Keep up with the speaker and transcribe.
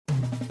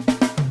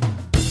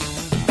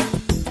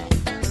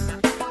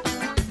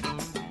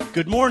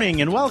Good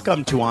morning and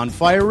welcome to On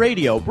Fire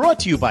Radio,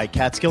 brought to you by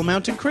Catskill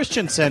Mountain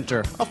Christian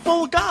Center, a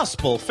full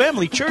gospel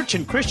family church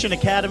and Christian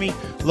academy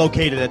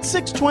located at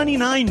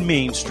 629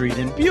 Main Street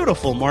in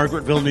beautiful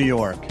Margaretville, New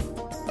York.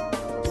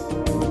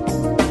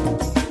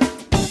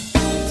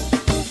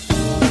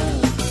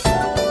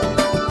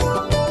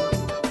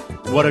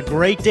 What a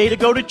great day to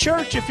go to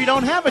church. If you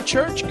don't have a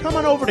church, come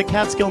on over to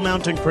Catskill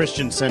Mountain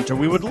Christian Center.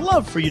 We would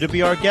love for you to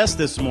be our guest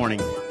this morning.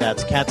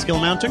 That's Catskill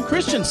Mountain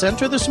Christian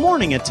Center this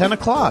morning at 10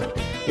 o'clock.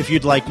 If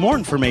you'd like more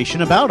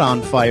information about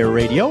On Fire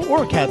Radio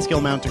or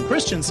Catskill Mountain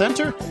Christian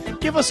Center,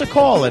 give us a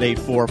call at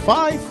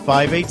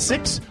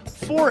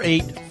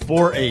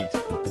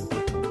 845-586-4848.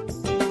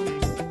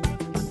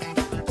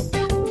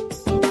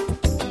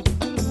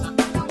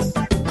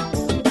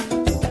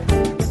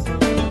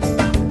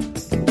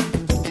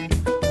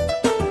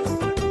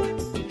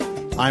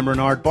 I'm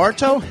Bernard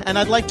Bartow, and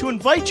I'd like to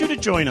invite you to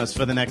join us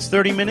for the next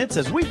 30 minutes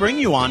as we bring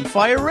you On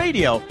Fire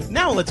Radio.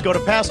 Now let's go to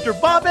Pastor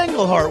Bob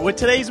Engelhart with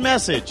today's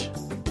message.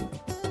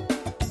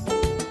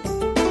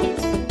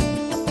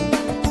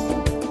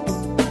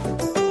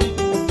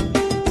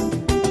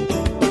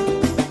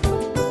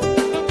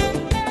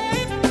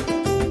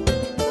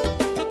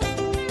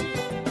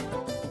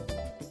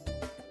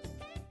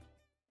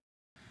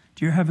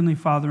 Dear Heavenly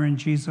Father, in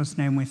Jesus'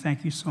 name, we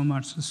thank you so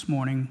much this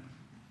morning,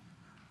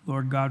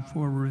 Lord God,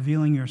 for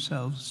revealing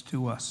yourselves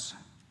to us.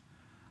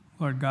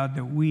 Lord God,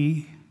 that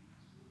we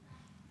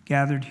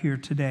gathered here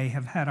today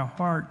have had a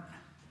heart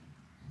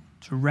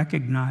to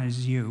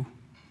recognize you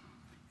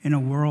in a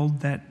world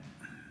that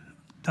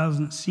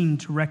doesn't seem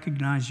to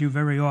recognize you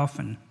very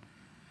often.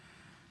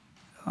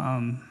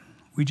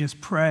 We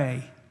just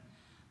pray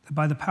that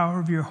by the power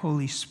of your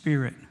Holy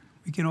Spirit,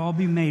 we can all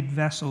be made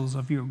vessels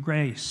of your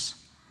grace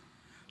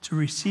to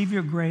receive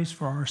your grace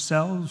for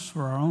ourselves,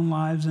 for our own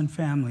lives and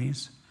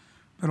families,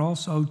 but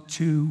also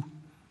to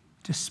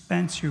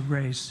dispense your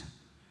grace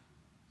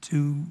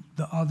to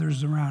the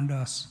others around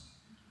us.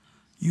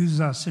 Use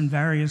us in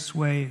various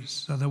ways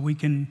so that we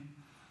can,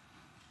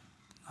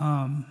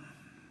 so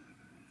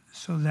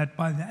that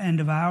by the end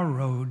of our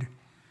road,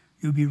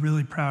 you'll be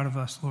really proud of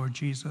us, Lord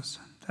Jesus.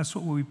 That's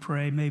what we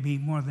pray, maybe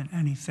more than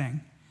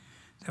anything,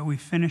 that we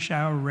finish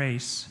our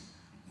race,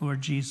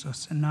 Lord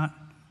Jesus, and not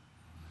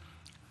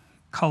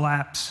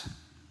collapse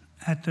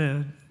at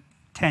the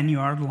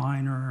 10-yard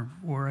line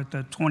or at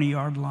the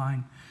 20-yard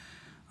line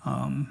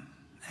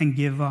and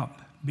give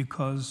up,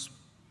 because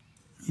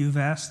you've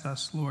asked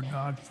us, Lord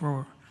God,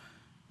 for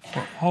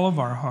all of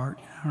our heart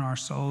and our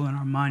soul and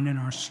our mind and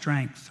our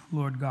strength,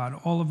 Lord God,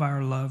 all of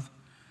our love.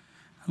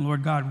 And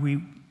Lord God,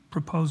 we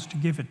propose to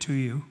give it to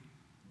you.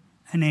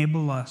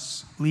 Enable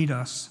us, lead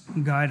us,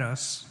 and guide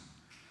us.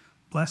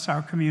 Bless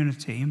our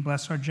community and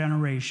bless our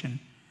generation.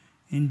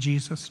 In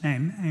Jesus'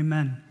 name,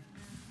 amen.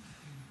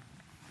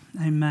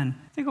 Amen.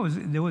 I think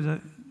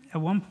at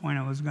one point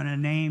I was going to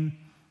name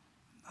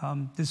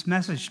this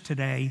message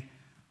today,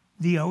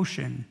 The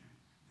Ocean,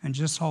 and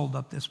just hold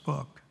up this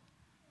book.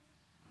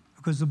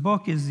 Because the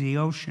book is the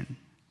ocean.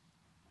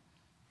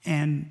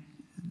 And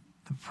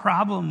the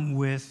problem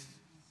with,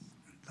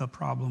 I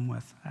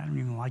don't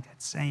even like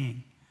that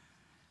saying,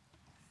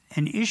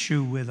 an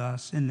issue with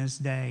us in this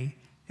day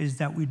is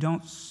that we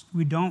don't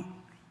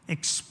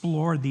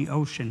explore the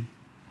ocean,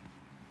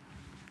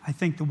 I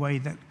think, the way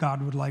that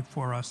God would like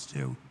for us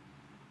to.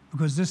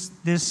 Because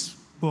this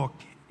book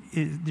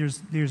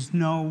is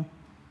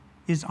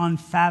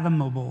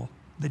unfathomable,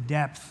 the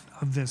depth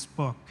of this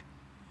book.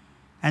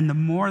 And the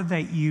more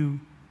that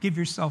you give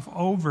yourself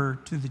over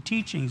to the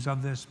teachings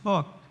of this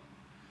book,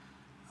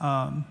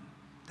 the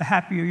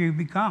happier you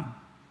become.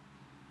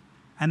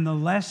 And the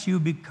less you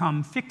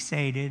become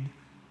fixated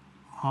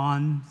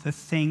on the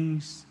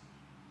things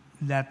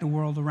that the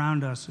world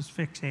around us is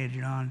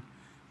fixated on.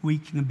 We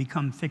can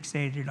become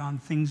fixated on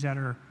things that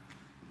are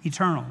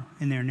eternal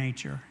in their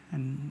nature.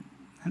 And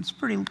it's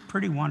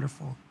pretty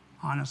wonderful,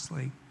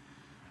 honestly.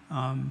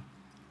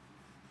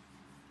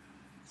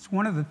 It's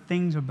one of the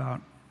things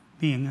about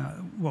being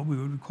what we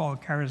would call a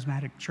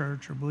charismatic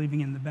church, or believing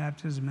in the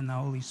baptism in the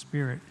Holy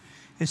Spirit,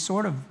 is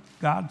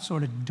God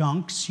sort of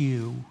dunks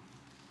you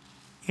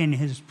in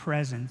his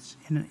presence,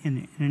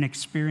 in an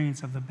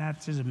experience of the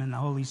baptism in the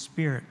Holy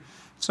Spirit.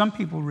 Some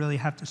people really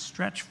have to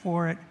stretch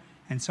for it,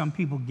 and some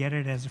people get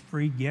it as a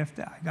free gift.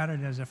 I got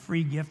it as a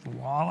free gift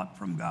wallop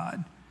from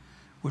God,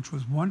 which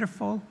was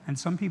wonderful. And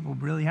some people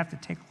really have to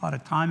take a lot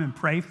of time and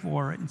pray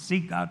for it and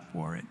seek God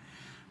for it.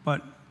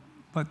 But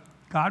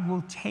God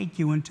will take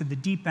you into the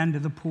deep end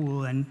of the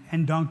pool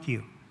and dunk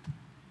you.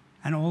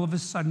 And all of a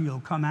sudden you'll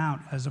come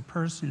out as a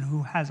person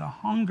who has a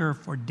hunger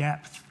for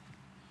depth,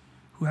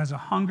 who has a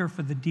hunger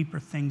for the deeper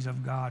things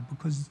of God.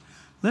 Because,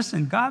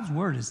 listen, God's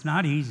word is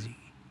not easy.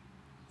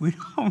 We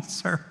don't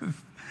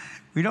serve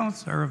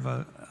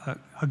a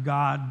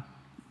God.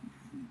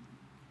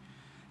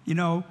 You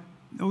know,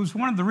 it was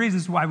one of the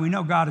reasons why we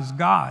know God is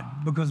God,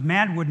 because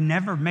man would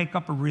never make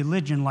up a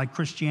religion like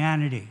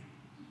Christianity.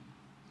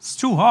 It's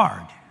too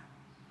hard.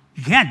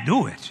 You can't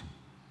do it,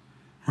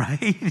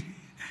 right?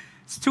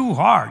 It's too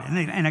hard.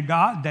 And a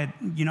God that,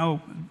 you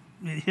know,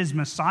 his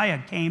Messiah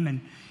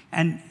came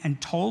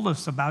and told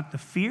us about the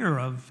fear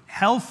of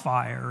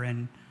hellfire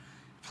and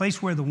a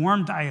place where the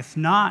worm dieth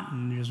not,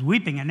 and there's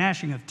weeping and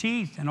gnashing of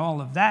teeth and all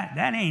of that.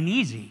 That ain't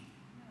easy.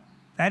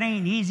 That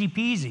ain't easy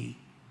peasy.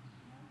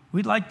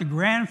 We'd like the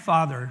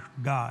grandfather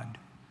God,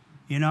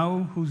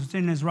 who's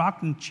in his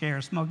rocking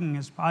chair smoking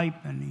his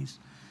pipe, and he's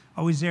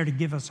always there to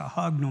give us a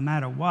hug no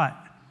matter what.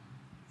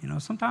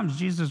 Sometimes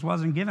Jesus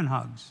wasn't giving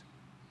hugs.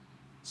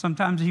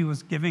 Sometimes he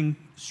was giving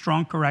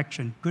strong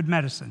correction, good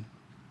medicine.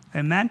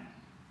 Amen?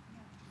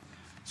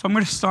 So I'm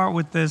going to start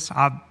with this,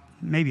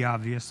 maybe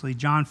obviously,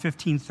 John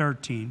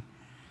 15:13.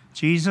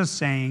 Jesus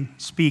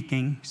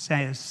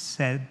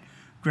said,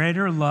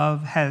 greater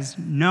love has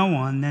no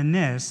one than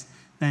this,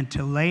 than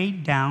to lay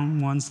down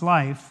one's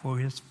life for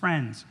his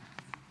friends.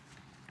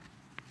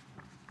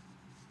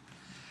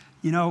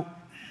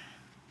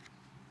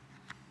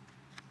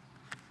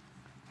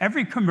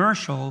 Every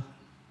commercial,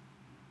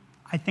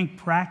 I think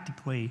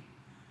practically,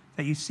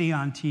 that you see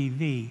on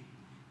TV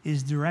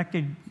is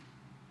directed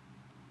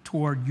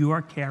toward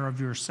your care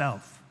of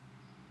yourself.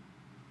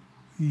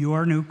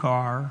 Your new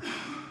car,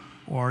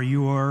 or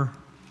your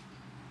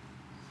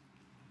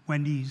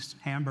Wendy's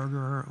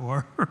hamburger,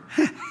 or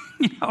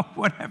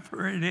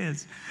whatever it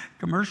is.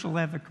 Commercial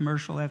after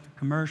commercial after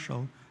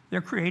commercial.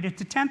 They're created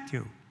to tempt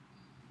you.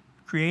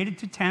 Created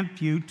to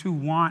tempt you to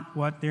want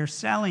what they're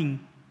selling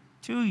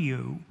to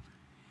you.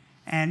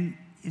 And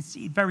it's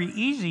very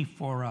easy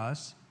for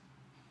us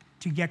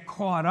to get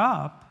caught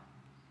up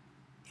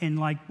in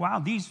wow,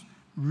 these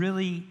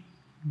really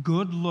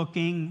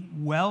good-looking,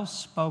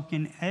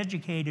 well-spoken,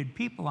 educated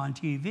people on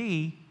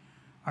TV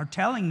are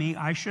telling me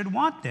I should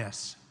want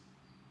this.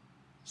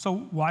 So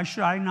why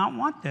should I not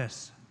want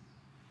this?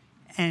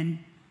 And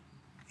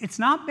it's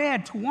not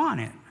bad to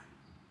want it.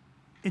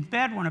 It's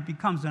bad when it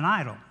becomes an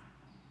idol.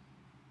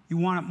 You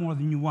want it more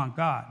than you want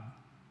God,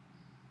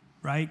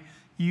 right?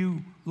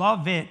 You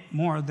love it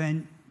more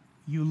than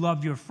you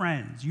love your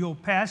friends. You'll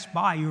pass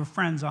by your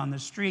friends on the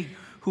street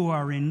who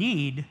are in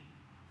need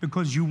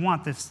because you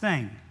want this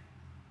thing,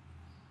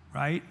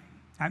 right?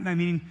 I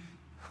mean,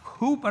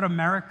 who but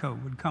America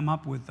would come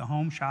up with the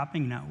Home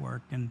Shopping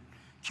Network and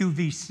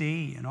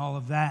QVC and all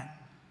of that?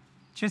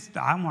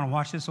 I want to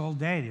watch this all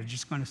day. They're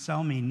just going to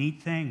sell me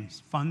neat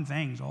things, fun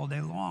things all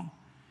day long.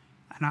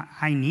 And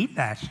I need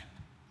that.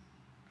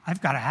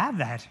 I've got to have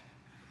that,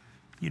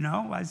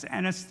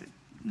 and it's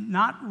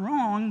not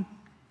wrong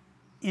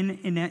in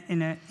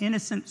an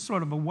innocent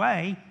sort of a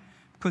way,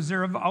 because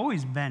there have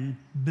always been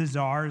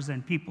bazaars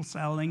and people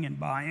selling and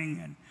buying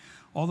and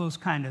all those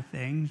kind of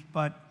things.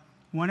 But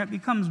when it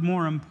becomes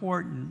more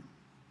important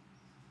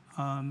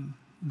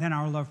than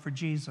our love for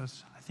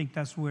Jesus, I think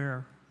that's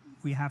where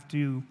we have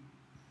to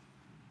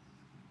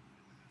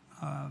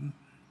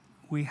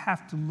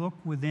look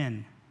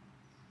within.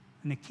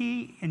 And the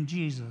key in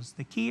Jesus,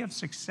 the key of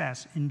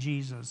success in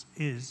Jesus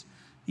is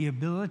the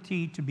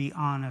ability to be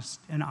honest,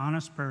 an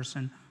honest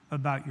person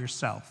about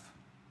yourself.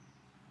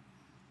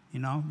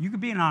 You could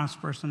be an honest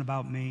person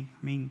about me.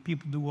 I mean,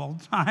 people do all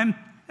the time,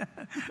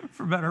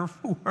 for better or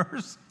for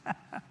worse.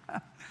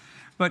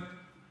 But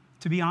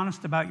to be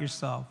honest about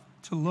yourself,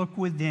 to look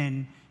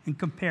within and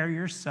compare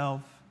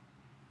yourself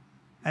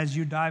as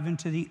you dive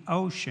into the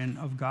ocean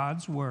of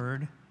God's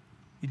Word.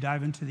 You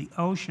dive into the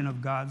ocean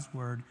of God's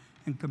Word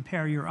and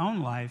compare your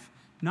own life,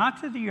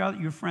 not to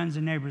your friends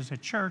and neighbors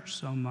at church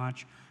so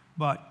much,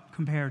 but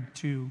compared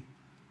to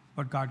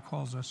what God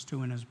calls us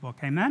to in his book.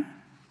 Amen?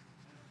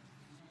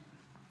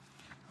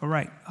 All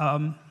right.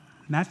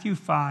 Matthew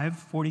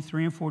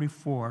 5:43 and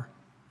 44.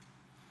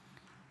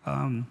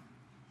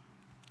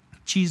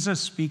 Jesus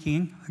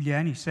speaking,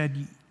 again, he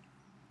said,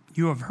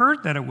 you have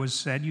heard that it was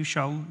said, you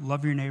shall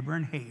love your neighbor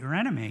and hate your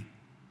enemy.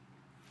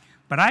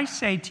 But I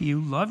say to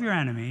you, love your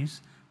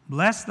enemies,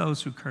 bless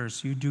those who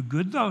curse you, do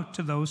good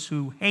to those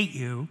who hate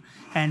you,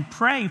 and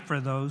pray for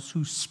those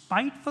who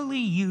spitefully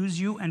use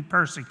you and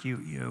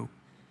persecute you.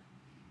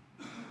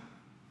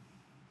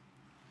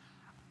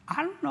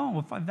 I don't know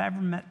if I've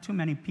ever met too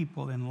many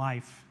people in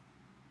life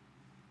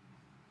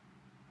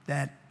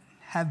that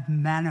have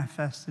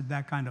manifested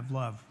that kind of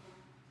love.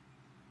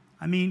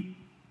 I mean,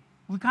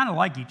 we kind of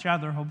like each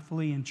other,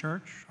 hopefully, in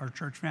church, our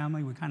church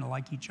family. We kind of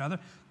like each other.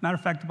 Matter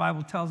of fact, the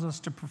Bible tells us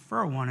to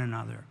prefer one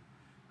another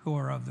who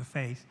are of the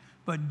faith.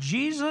 But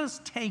Jesus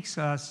takes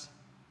us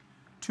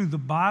to the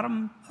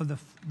bottom of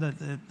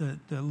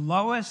the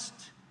lowest,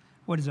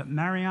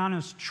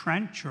 Marianas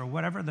Trench or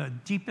whatever, the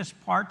deepest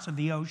parts of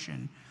the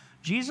ocean.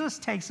 Jesus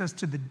takes us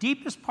to the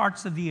deepest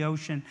parts of the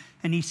ocean,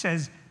 and he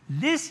says,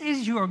 this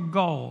is your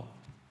goal.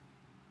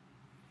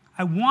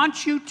 I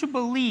want you to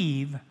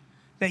believe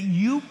that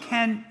you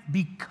can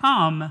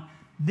become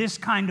this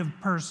kind of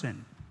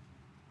person.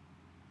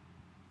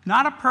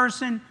 Not a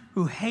person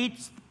who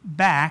hates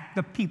back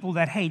the people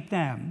that hate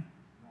them,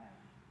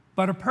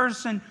 but a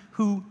person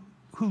who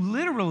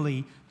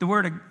literally,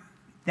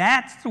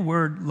 that's the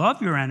word,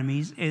 love your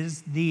enemies,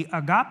 is the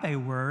agape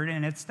word,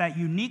 and it's that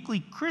uniquely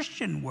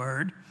Christian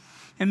word.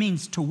 It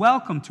means to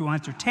welcome, to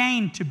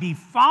entertain, to be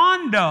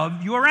fond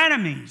of your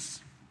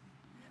enemies.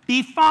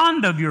 be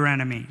fond of your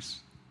enemies,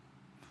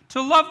 to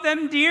love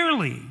them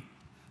dearly,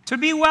 to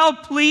be well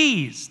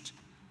pleased,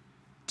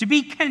 to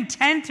be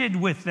contented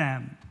with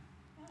them.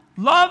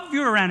 Love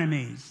your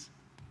enemies.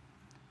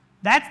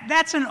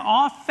 That's an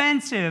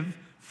offensive,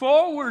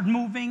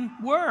 forward-moving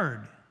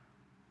word.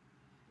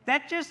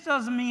 That just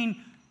doesn't mean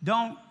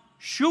don't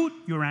shoot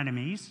your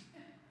enemies,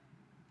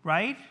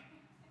 right?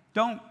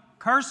 Don't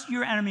curse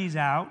your enemies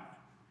out.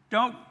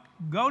 Don't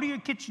go to your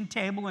kitchen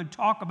table and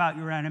talk about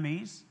your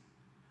enemies,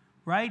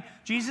 right?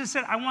 Jesus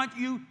said, I want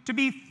you to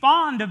be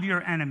fond of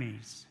your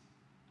enemies.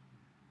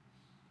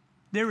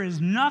 There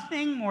is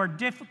nothing more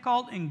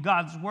difficult in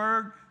God's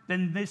word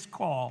than this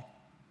call.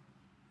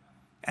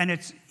 And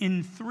it's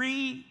in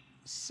 3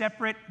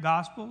 separate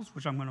gospels,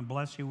 which I'm going to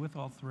bless you with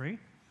all 3,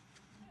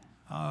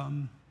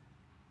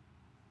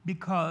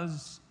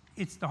 because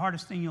it's the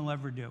hardest thing you'll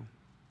ever do,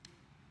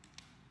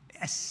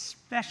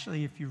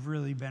 especially if you've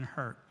really been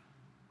hurt,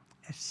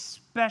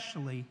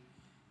 especially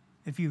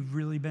if you've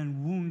really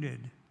been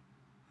wounded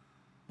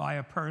by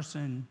a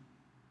person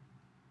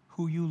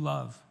who you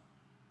love.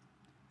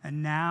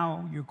 And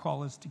now your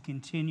call is to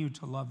continue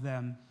to love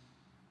them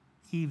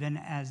even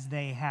as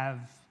they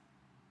have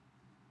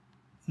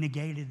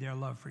negated their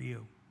love for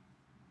you,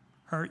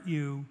 hurt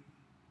you,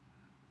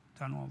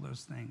 done all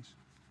those things.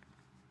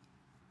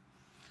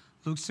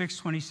 Luke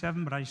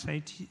 6:27, but I say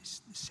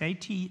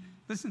to you,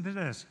 listen to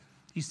this.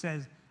 He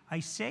says, I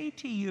say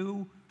to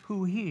you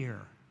who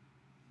hear.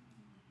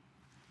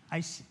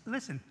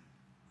 Listen,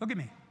 look at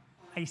me.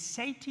 I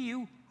say to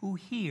you who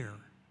hear.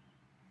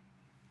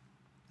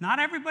 Not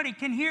everybody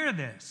can hear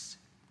this.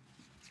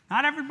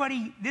 Not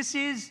everybody,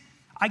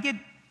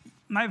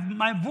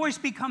 my voice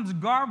becomes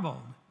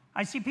garbled.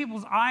 I see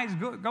people's eyes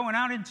going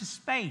out into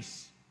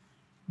space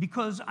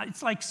because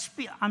it's like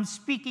I'm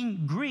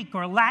speaking Greek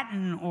or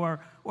Latin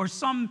or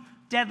some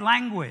dead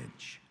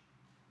language.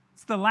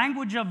 It's the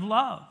language of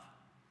love.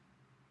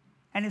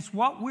 And it's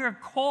what we're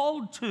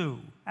called to.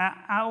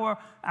 Our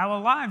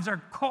lives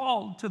are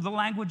called to the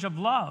language of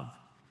love.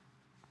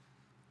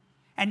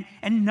 And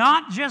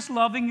not just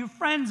loving your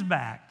friends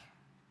back.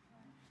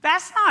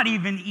 That's not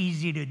even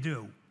easy to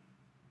do.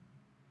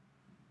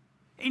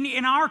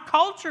 In our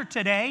culture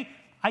today,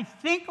 I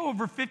think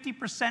over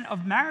 50%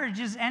 of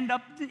marriages end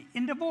up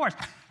in divorce.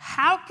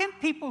 How can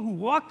people who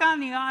walk down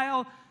the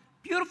aisle,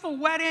 beautiful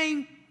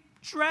wedding,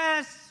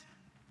 dress,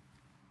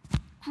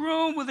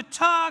 groom with a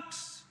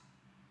tux,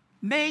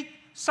 make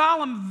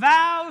solemn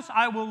vows,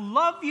 I will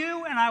love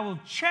you and I will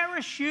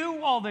cherish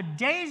you all the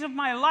days of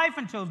my life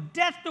until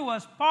death do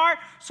us part,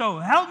 so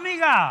help me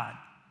God.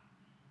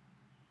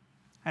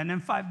 And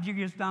then 5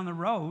 years down the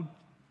road,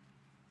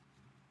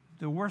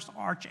 the worst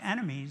arch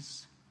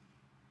enemies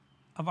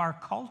of our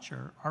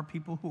culture are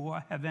people who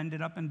have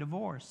ended up in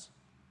divorce.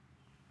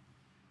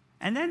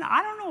 And then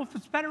I don't know if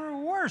it's better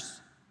or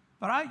worse,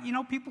 but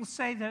people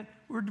say that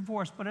we're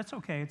divorced, but it's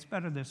okay, it's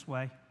better this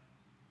way.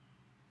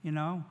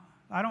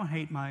 I don't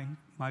hate my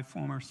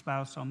former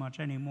spouse so much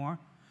anymore.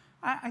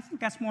 I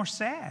think that's more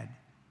sad.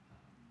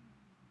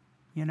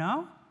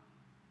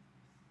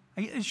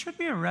 It should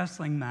be a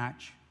wrestling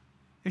match.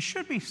 It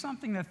should be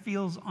something that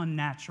feels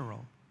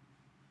unnatural,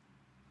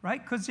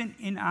 right? Because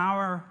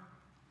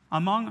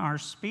among our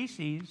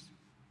species,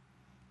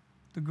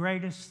 the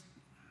greatest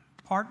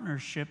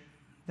partnership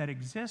that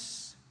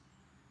exists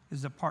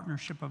is the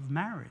partnership of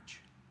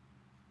marriage,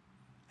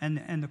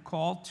 and the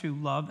call to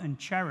love and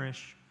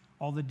cherish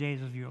all the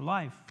days of your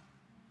life.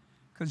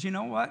 Because you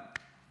know what?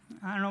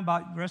 I don't know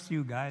about the rest of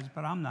you guys,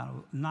 but I'm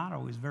not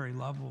always very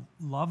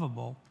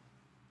lovable,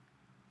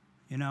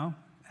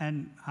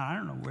 And I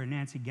don't know where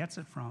Nancy gets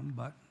it from,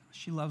 but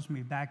she loves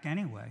me back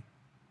anyway.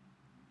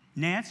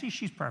 Nancy,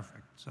 she's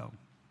perfect, so.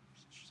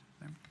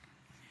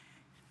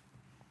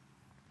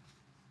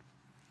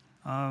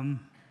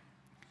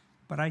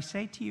 But I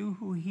say to you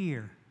who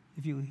hear,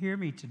 if you hear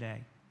me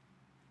today,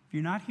 if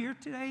you're not here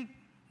today,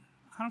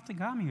 I don't think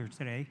I'm here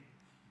today.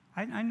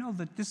 I know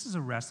that this is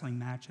a wrestling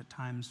match at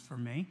times for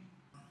me.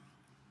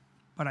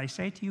 But I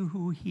say to you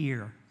who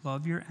hear,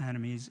 love your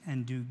enemies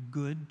and do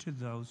good to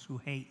those who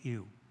hate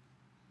you.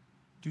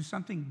 Do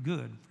something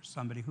good for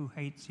somebody who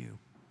hates you.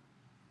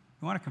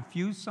 You want to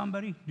confuse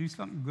somebody? Do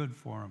something good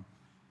for them,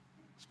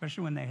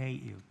 especially when they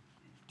hate you.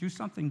 Do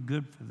something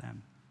good for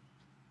them.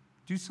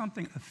 Do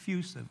something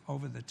effusive,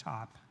 over the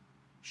top.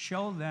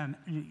 Show them,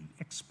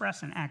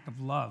 express an act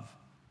of love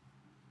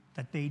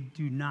that they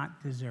do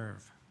not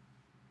deserve.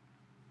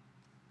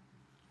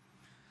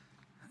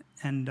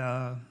 And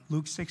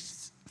Luke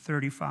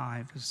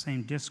 6:35, the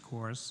same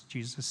discourse,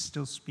 Jesus is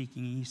still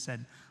speaking. He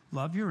said,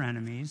 love your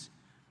enemies,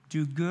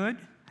 do good.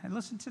 And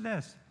listen to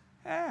this.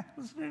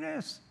 Listen to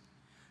this.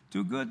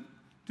 Do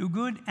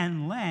good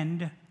and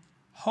lend,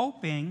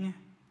 hoping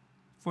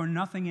for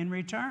nothing in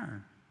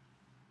return.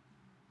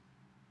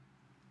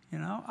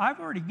 I've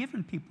already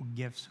given people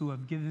gifts who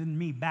have given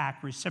me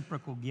back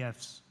reciprocal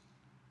gifts.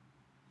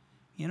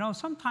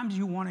 Sometimes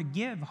you want to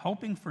give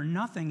hoping for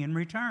nothing in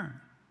return.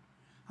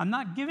 I'm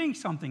not giving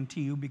something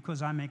to you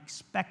because I'm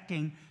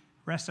expecting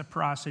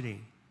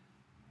reciprocity,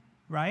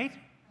 right?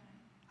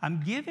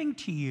 I'm giving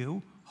to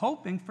you,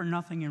 hoping for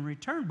nothing in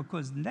return,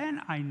 because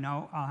then I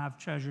know I'll have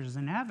treasures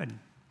in heaven.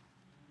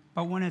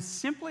 But when it's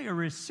simply a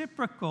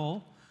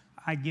reciprocal,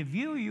 I give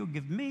you, you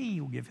give me,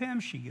 you give him,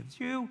 she gives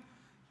you,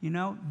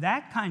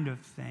 that kind of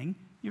thing,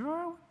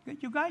 you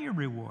got your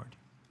reward.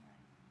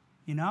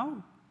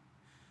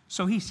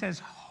 So he says,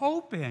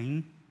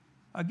 hoping,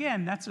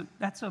 again, that's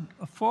a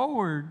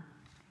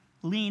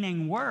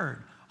forward-leaning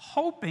word,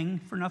 hoping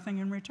for nothing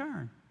in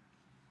return.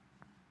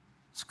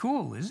 It's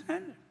cool, isn't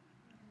it?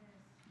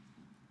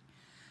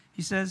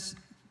 He says,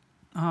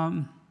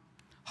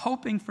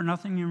 hoping for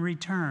nothing in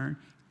return,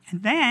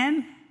 and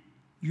then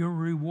your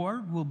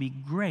reward will be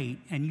great,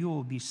 and you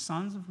will be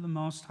sons of the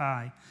Most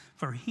High,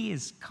 for he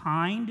is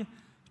kind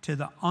to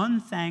the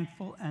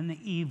unthankful and the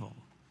evil.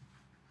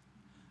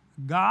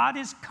 God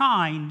is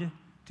kind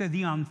to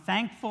the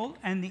unthankful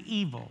and the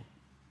evil.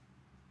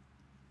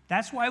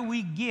 That's why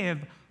we give,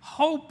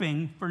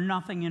 hoping for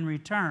nothing in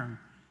return,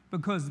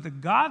 because the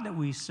God that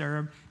we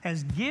serve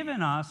has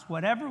given us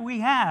whatever we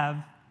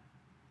have,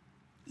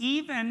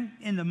 even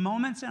in the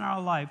moments in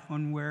our life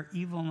when we're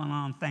evil and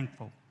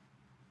unthankful.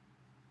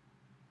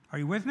 Are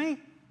you with me?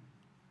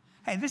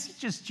 Hey, this is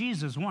just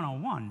Jesus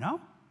 101,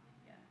 no?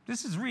 Yeah.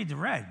 This is read the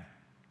red.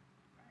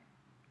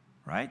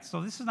 Right?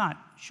 So this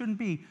shouldn't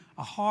be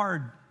a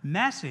hard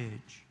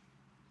message.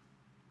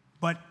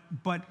 But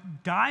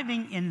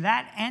diving in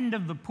that end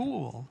of the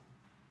pool,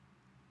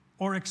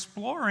 or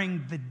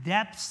exploring the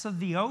depths of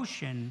the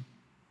ocean,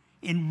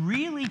 in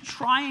really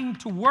trying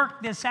to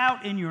work this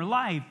out in your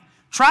life,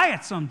 try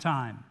it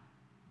sometime.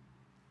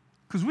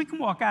 Because we can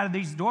walk out of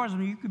these doors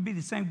and you could be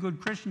the same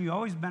good Christian you've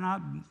always been, I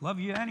love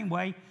you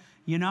anyway,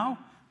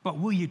 But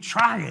will you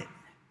try it?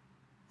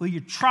 Will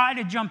you try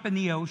to jump in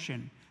the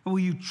ocean? Or will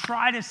you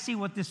try to see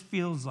what this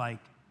feels like?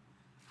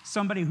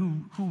 Somebody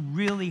who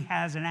really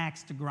has an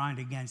axe to grind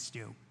against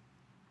you.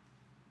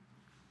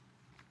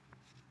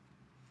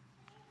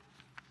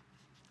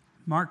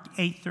 Mark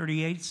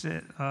 8:38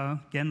 said,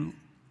 again,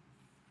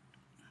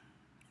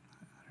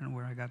 I don't know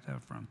where I got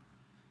that from.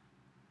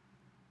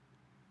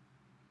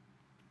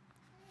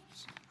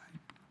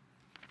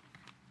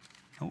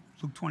 Oh,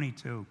 Luke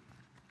 22.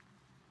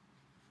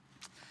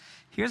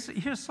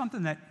 Here's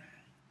something that,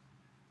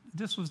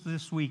 this was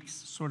this week's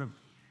sort of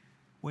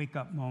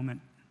wake-up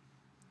moment.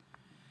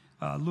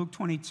 Luke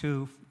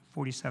 22,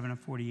 47 and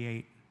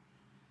 48.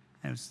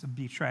 And it's the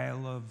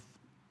betrayal of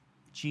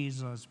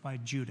Jesus by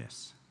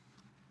Judas.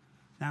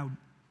 Now,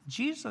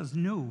 Jesus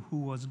knew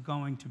who was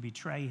going to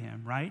betray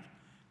him, right?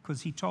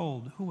 Because he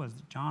told, who was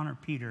it, John or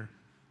Peter,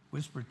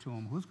 whispered to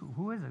him, who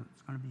is it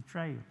that's going to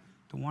betray you?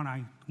 The one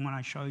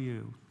I show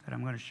you that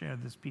I'm going to share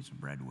this piece of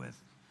bread with.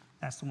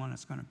 That's the one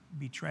that's going to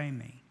betray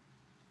me.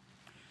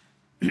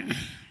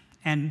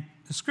 And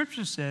the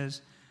scripture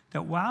says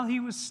that while he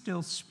was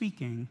still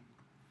speaking,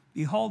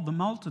 behold, the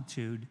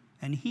multitude,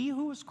 and he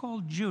who was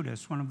called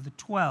Judas, one of the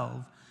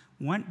 12,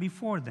 went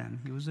before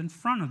them. He was in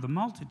front of the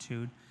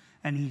multitude,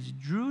 and he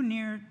drew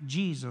near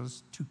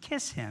Jesus to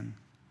kiss him.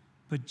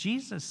 But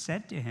Jesus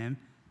said to him,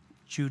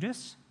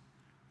 Judas,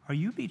 are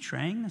you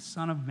betraying the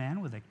Son of Man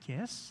with a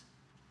kiss?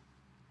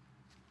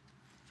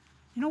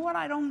 You know what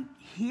I don't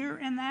hear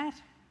in that?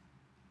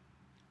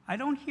 I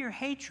don't hear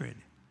hatred.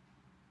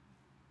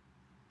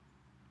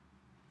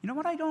 You know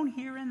what I don't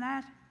hear in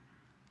that?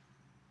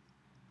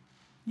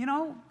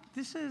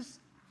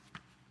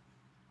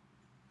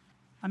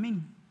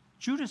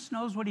 Judas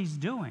knows what he's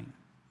doing.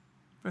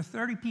 For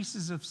 30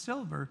 pieces of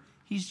silver,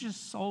 he's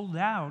just sold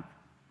out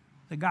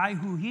the guy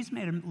who he's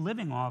made a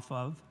living off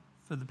of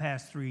for the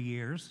past 3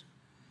 years,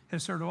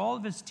 has heard all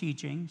of his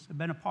teachings, have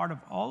been a part of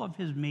all of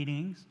his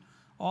meetings,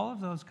 all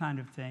of those kind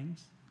of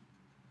things.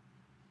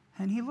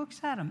 And he looks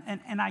at him,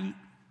 and I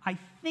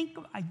think,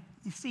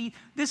 you see,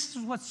 this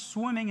is what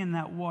swimming in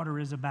that water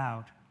is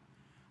about.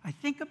 I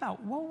think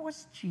about, what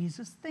was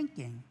Jesus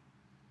thinking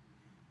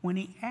when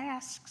he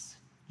asks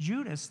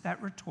Judas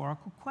that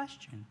rhetorical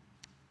question?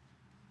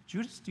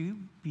 Judas, do you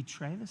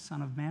betray the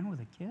Son of Man with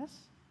a kiss?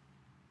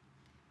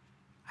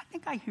 I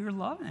think I hear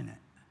love in it.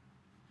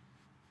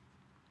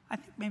 I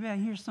think maybe I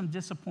hear some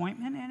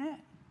disappointment in it.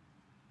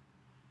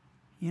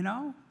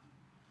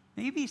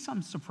 Maybe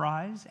some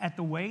surprise at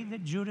the way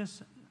that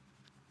Judas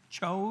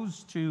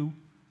chose to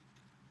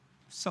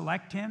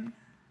select him.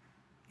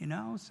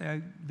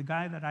 Say, the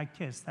guy that I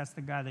kissed, that's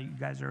the guy that you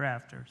guys are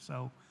after.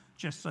 So,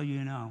 just so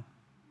you know.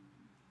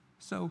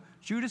 So,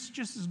 Judas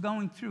just is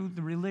going through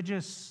the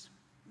religious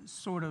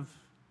sort of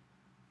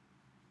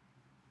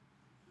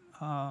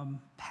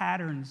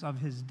patterns of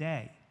his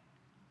day.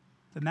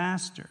 The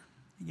master,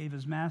 he gave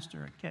his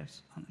master a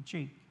kiss on the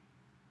cheek.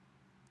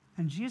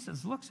 And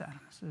Jesus looks at him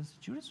and says,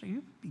 Judas, are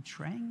you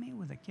betraying me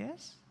with a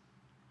kiss?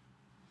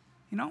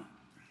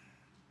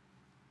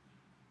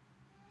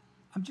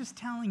 I'm just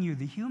telling you,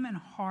 the human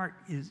heart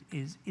is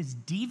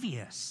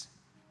devious.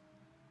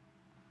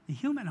 The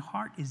human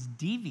heart is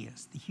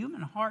devious. The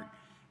human heart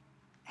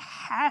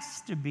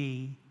has to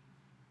be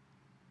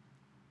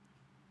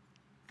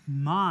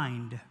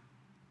mind.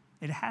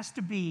 It has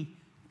to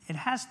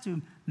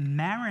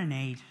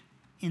marinate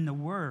in the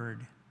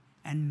Word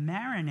and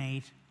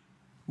marinate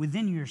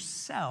within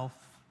yourself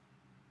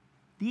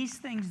these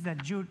things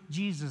that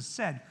Jesus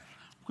said.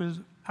 Because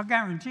I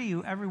guarantee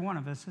you, every one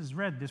of us has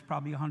read this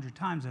probably 100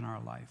 times in our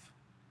life.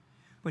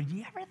 But do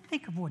you ever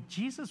think of what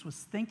Jesus was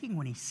thinking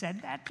when he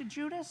said that to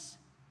Judas?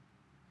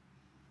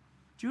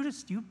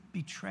 Judas, do you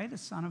betray the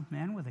Son of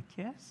Man with a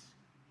kiss?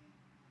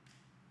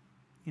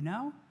 You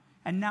know?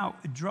 And now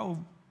it drove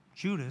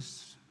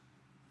Judas,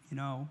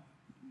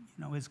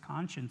 his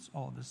conscience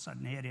all of a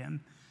sudden hit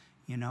him,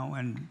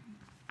 and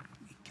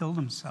he killed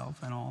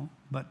himself and all.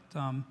 But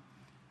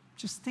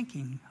just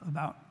thinking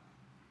about,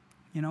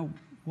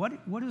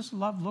 what does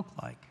love look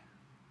like?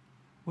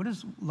 What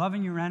does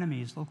loving your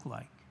enemies look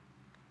like?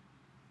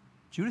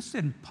 Judas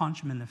didn't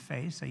punch him in the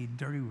face, say, "You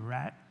dirty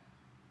rat.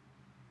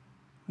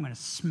 I'm going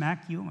to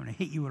smack you. I'm going to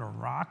hit you with a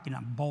rock and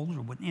a boulder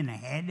in the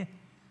head.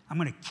 I'm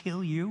going to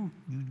kill you,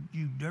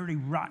 you dirty,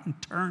 rotten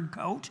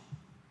turncoat."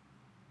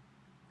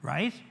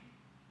 Right?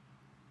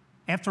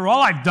 After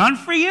all I've done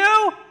for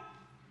you?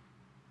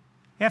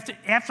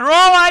 After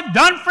all I've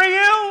done for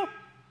you?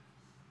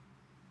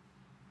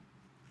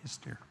 Yes,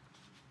 dear.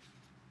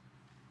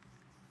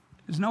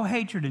 There's no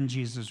hatred in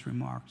Jesus'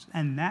 remarks,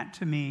 and that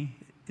to me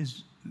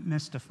is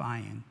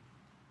mystifying.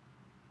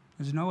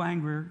 There's no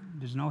anger,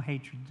 there's no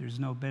hatred, there's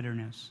no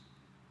bitterness.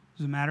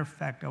 As a matter of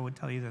fact, I would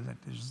tell you that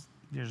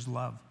there's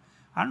love.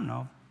 I don't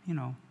know, I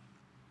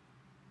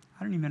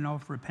don't even know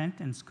if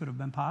repentance could have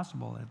been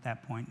possible at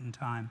that point in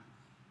time.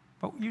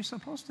 But you're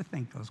supposed to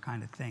think those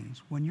kind of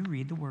things when you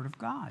read the Word of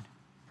God,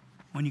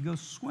 when you go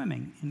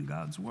swimming in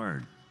God's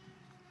Word.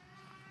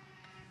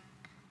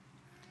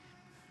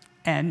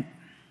 And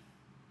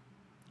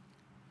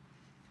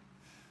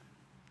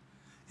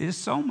there's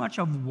so much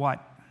of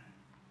what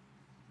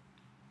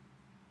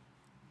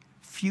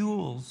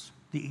fuels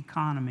the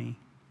economy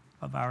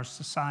of our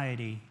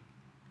society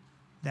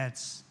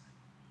that's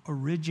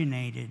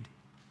originated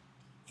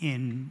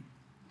in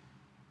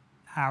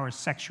our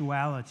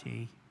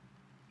sexuality,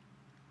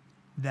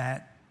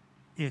 that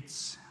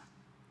it's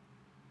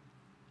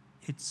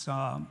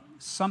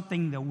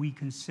something that we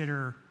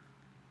consider,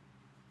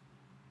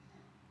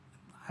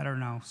 I don't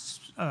know,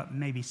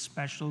 maybe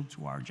special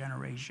to our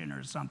generation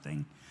or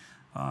something.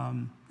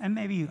 And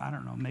maybe, I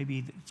don't know,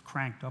 maybe it's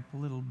cranked up a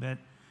little bit,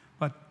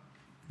 but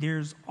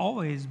there's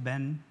always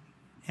been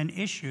an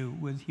issue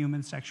with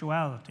human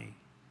sexuality,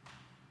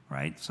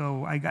 right?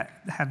 So I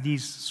have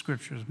these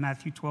scriptures,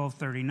 Matthew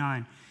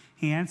 12:39.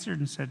 He answered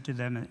and said to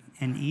them,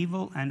 "An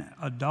evil and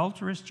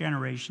adulterous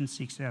generation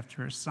seeks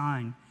after a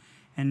sign,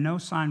 and no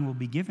sign will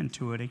be given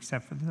to it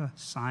except for the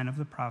sign of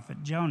the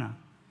prophet Jonah."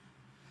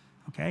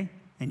 Okay?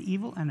 An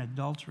evil and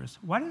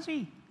adulterous. Why does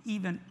he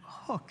even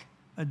hook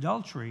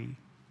adultery,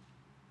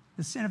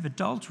 the sin of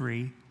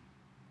adultery,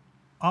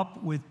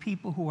 up with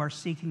people who are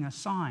seeking a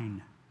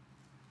sign?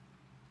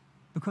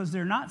 Because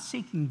they're not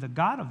seeking the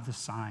God of the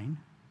sign.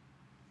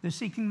 They're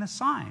seeking the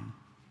sign.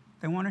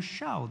 They want to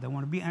show. They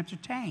want to be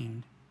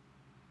entertained.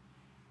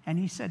 And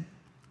he said,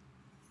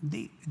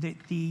 the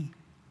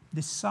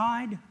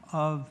side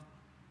of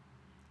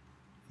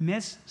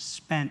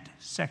misspent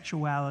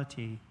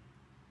sexuality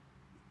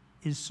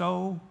is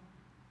so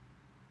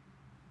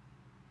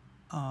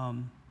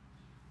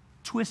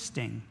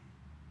twisting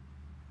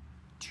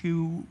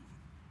to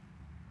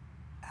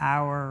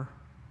our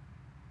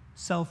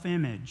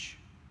self-image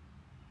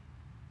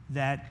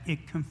that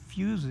it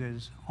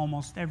confuses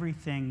almost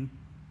everything,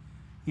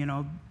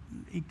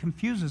 it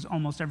confuses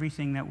almost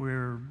everything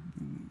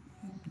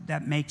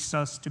that makes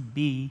us to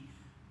be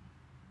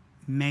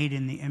made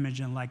in the image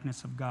and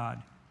likeness of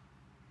God.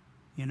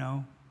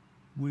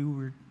 We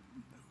were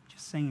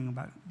just singing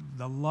about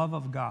the love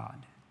of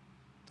God,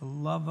 the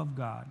love of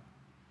God.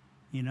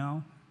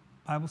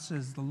 Bible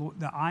says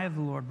the eye of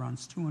the Lord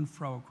runs to and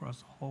fro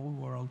across the whole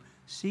world,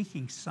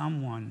 seeking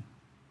someone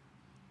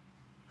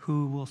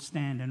who will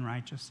stand in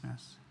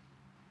righteousness.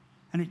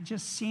 And it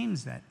just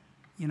seems that,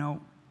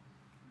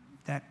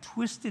 that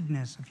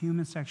twistedness of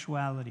human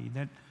sexuality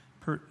that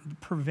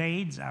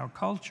pervades our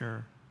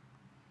culture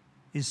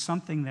is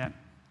something that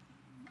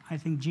I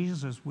think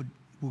Jesus would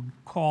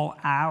call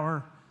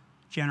our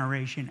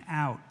generation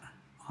out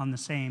on the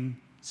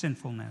same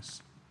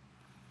sinfulness.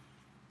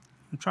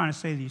 I'm trying to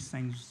say these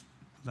things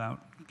without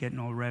getting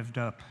all revved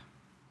up.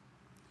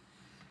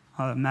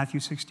 Matthew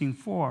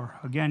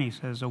 16:4, again he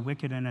says, "A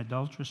wicked and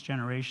adulterous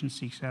generation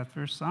seeks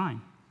after a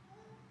sign."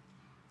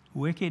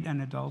 Wicked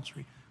and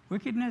adultery.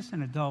 Wickedness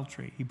and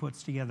adultery he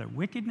puts together.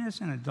 Wickedness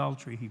and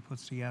adultery he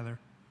puts together.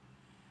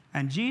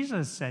 And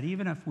Jesus said,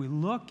 even if we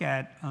look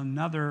at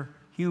another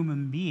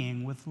human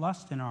being with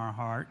lust in our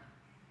heart,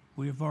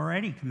 we have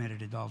already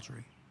committed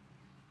adultery.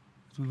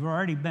 We've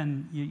already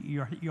been,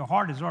 your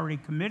heart has already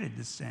committed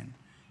the sin.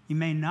 You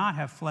may not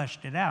have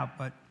fleshed it out,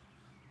 but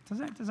does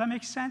that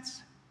make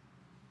sense?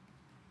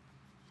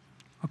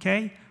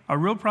 Okay? Our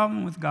real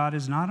problem with God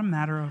is not a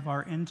matter of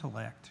our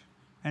intellect.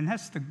 And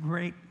that's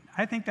the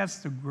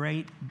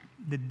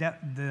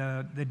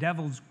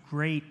devil's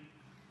great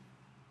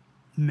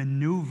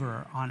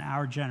maneuver on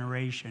our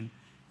generation.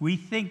 We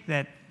think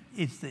that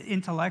it's the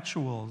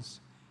intellectuals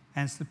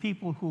And it's the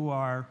people who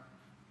are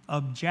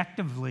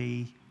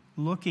objectively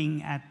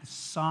looking at the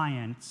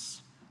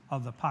science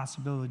of the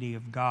possibility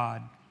of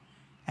God.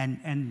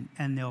 And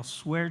they'll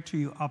swear to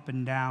you up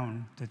and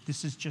down that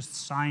this is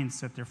just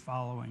science that they're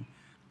following.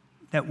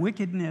 That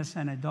wickedness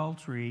and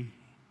adultery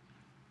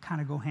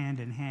kind of go hand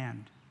in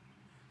hand.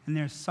 And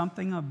there's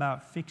something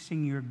about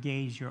fixing your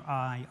gaze, your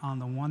eye, on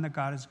the one that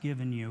God has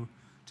given you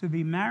to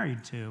be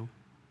married to,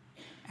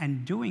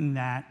 and doing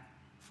that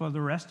for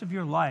the rest of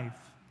your life,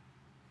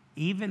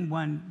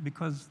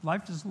 because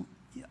life is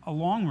a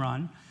long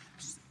run,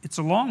 it's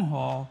a long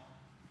haul,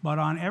 but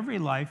on every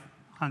life,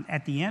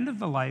 at the end of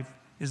the life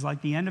is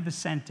like the end of a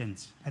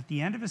sentence. At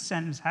the end of a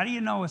sentence, how do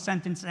you know a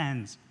sentence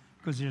ends?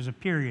 Because there's a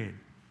period,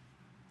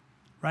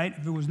 right?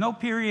 If there was no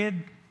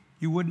period,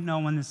 you wouldn't know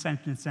when the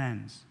sentence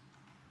ends,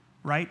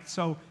 right?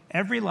 So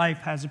every life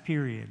has a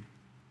period.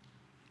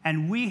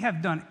 And we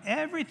have done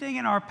everything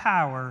in our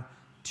power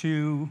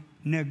to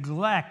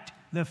neglect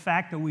the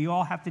fact that we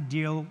all have to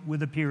deal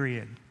with a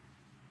period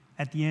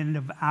at the end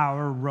of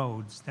our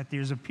roads, that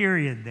there's a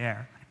period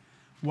there.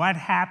 What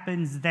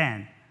happens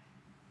then?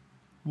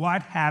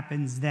 What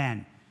happens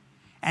then?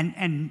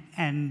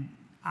 And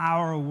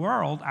our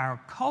world,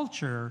 our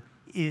culture,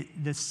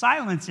 the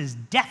silence is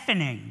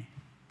deafening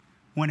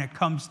when it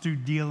comes to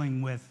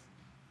dealing with,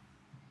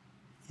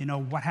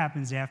 what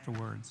happens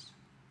afterwards.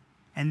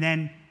 And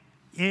then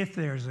if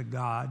there's a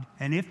God,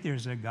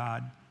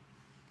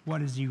 what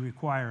does he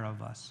require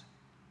of us?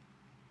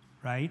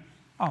 Right?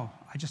 Oh,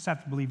 I just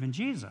have to believe in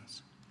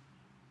Jesus.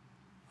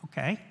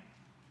 Okay.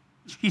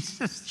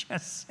 Jesus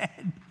just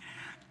said,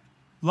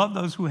 love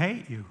those who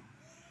hate you.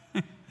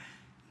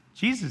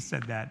 Jesus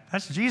said that.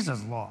 That's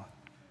Jesus' law.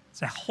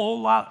 It's a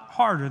whole lot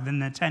harder than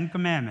the 10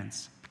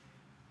 Commandments.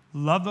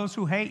 Love those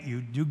who hate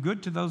you. Do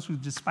good to those who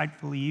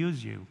despitefully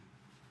use you.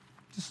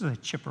 This is a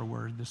chipper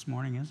word this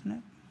morning, isn't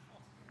it?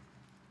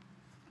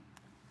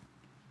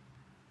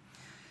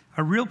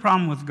 A real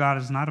problem with God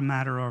is not a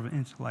matter of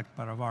intellect,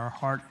 but of our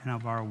heart and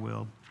of our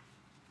will.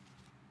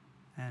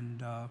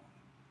 And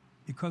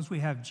because we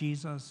have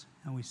Jesus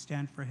and we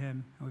stand for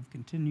him, and we've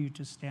continued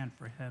to stand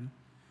for him,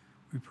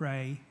 we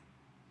pray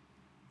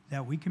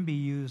that we can be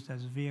used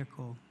as a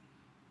vehicle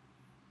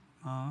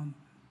to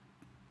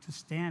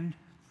stand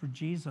for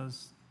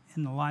Jesus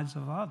in the lives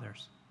of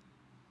others.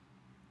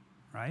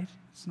 Right?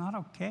 It's not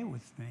okay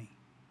with me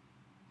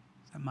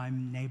that my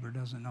neighbor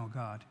doesn't know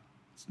God.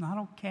 It's not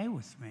okay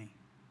with me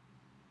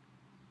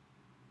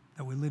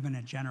that we live in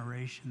a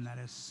generation that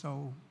is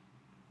so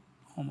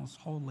almost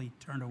wholly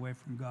turned away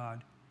from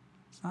God.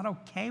 It's not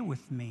okay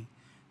with me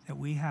that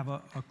we have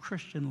a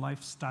Christian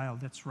lifestyle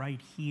that's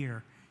right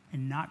here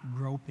and not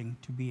groping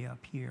to be up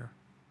here,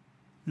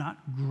 not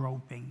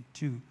groping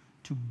to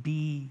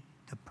be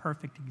the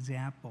perfect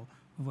example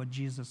of what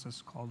Jesus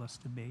has called us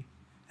to be.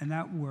 And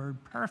that word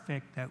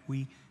perfect that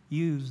we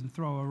use and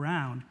throw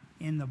around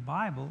in the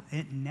Bible,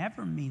 it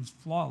never means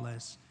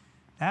flawless.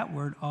 That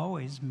word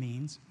always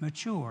means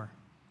mature.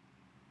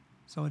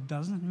 So it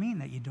doesn't mean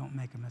that you don't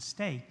make a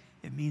mistake.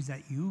 It means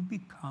that you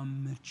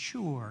become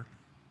mature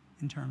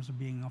in terms of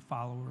being a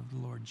follower of the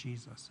Lord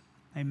Jesus.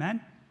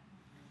 Amen?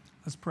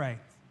 Let's pray.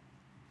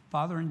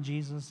 Father, in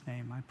Jesus'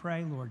 name, I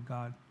pray, Lord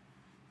God,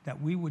 that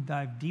we would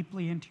dive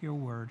deeply into your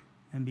word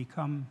and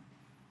become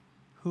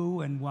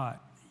who and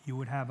what you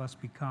would have us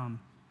become.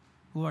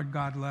 Lord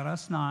God, let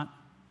us not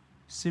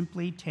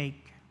simply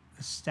take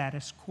the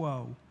status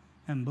quo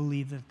and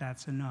believe that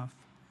that's enough.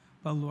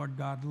 But Lord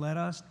God, let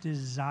us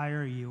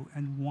desire you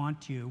and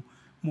want you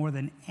more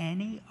than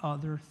any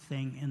other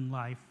thing in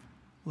life.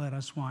 Let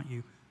us want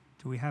you.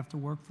 Do we have to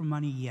work for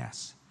money?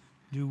 Yes.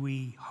 Do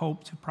we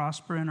hope to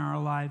prosper in our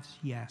lives?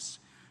 Yes.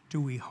 Do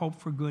we hope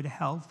for good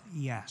health?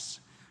 Yes.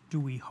 Do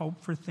we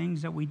hope for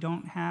things that we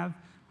don't have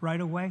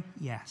right away?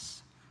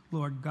 Yes.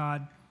 Lord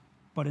God,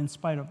 but in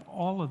spite of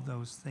all of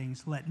those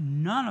things, let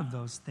none of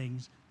those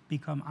things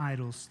become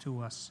idols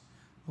to us.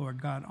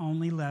 Lord God,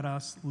 only let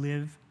us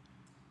live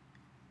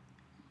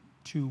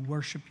to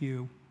worship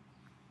you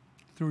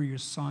through your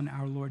Son,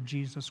 our Lord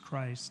Jesus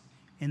Christ,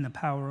 in the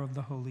power of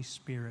the Holy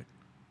Spirit.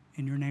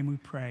 In your name we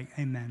pray.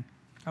 Amen.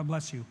 God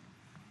bless you.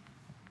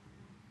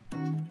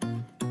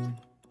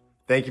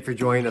 Thank you for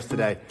joining us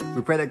today.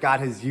 We pray that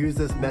God has used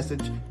this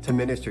message to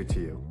minister to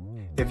you.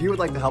 If you would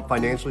like to help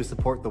financially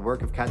support the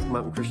work of Catskill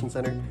Mountain Christian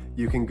Center,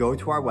 you can go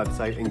to our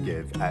website and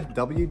give at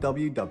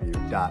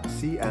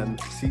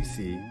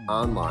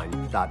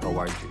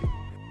www.cmcconline.org.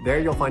 There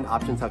you'll find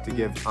options how to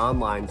give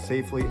online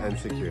safely and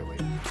securely.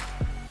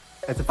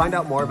 And to find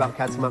out more about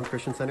Catskill Mountain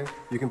Christian Center,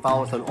 you can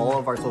follow us on all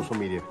of our social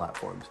media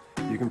platforms.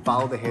 You can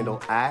follow the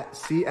handle at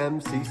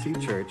CMCC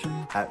Church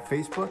at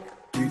Facebook,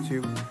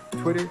 YouTube,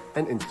 Twitter,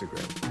 and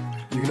Instagram.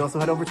 You can also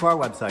head over to our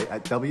website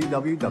at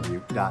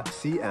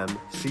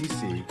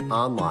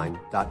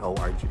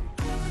www.cmcconline.org.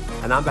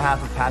 And on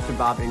behalf of Pastor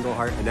Bob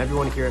Englehart and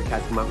everyone here at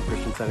Catskill Mountain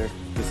Christian Center,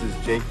 this is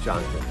Jake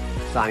Johnson,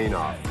 signing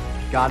off.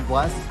 God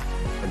bless,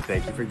 and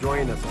thank you for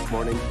joining us this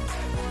morning.